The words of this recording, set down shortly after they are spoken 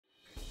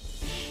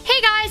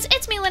guys,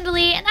 it's me,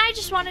 Lindalee, and I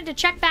just wanted to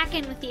check back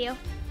in with you.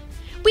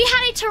 We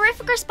had a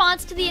terrific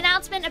response to the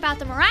announcement about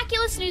the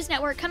Miraculous News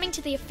Network coming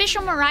to the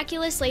official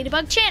Miraculous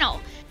Ladybug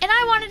channel, and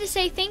I wanted to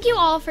say thank you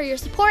all for your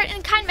support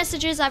and kind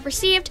messages I've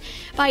received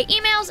by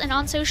emails and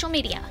on social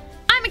media.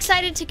 I'm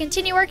excited to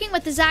continue working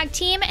with the ZAG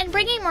team and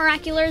bringing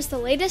Miraculous the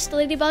latest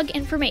Ladybug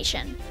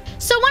information.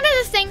 So one of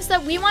the things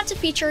that we want to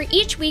feature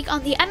each week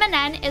on the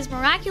MNN is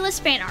Miraculous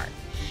fan art.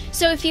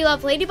 So if you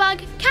love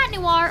Ladybug, Cat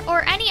Noir,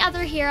 or any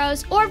other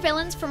heroes or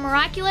villains from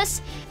Miraculous,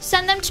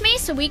 send them to me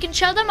so we can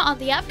show them on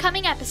the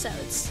upcoming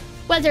episodes.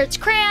 Whether it's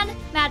crayon,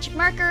 magic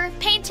marker,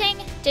 painting,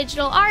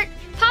 digital art,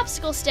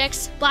 popsicle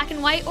sticks, black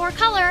and white, or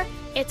color,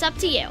 it's up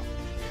to you.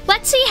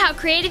 Let's see how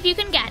creative you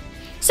can get.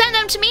 Send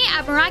them to me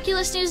at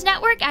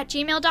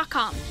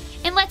miraculousnewsnetwork@gmail.com,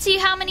 and let's see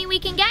how many we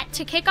can get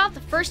to kick off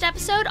the first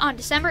episode on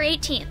December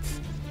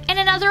 18th. And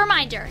another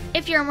reminder,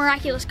 if you're a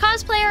Miraculous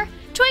cosplayer,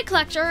 toy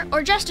collector,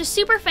 or just a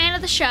super fan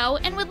of the show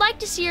and would like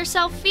to see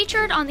yourself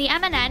featured on the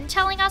MNN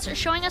telling us or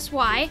showing us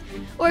why,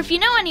 or if you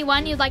know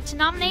anyone you'd like to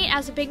nominate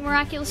as a big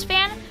Miraculous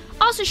fan,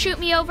 also shoot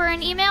me over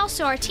an email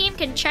so our team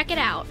can check it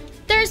out.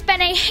 There's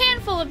been a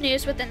handful of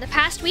news within the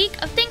past week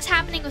of things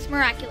happening with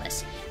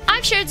Miraculous.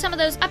 I've shared some of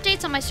those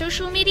updates on my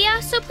social media,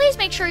 so please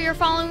make sure you're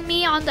following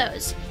me on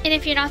those. And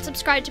if you're not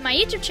subscribed to my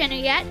YouTube channel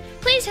yet,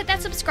 please hit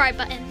that subscribe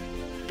button.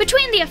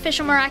 Between the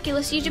official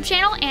Miraculous YouTube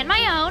channel and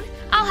my own,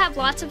 I'll have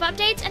lots of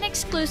updates and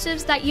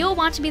exclusives that you'll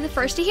want to be the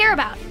first to hear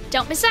about.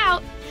 Don't miss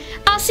out!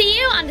 I'll see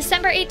you on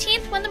December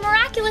 18th when the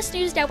Miraculous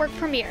News Network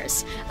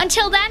premieres.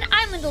 Until then,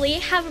 I'm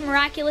Lindalee. Have a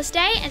miraculous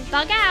day and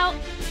bug out!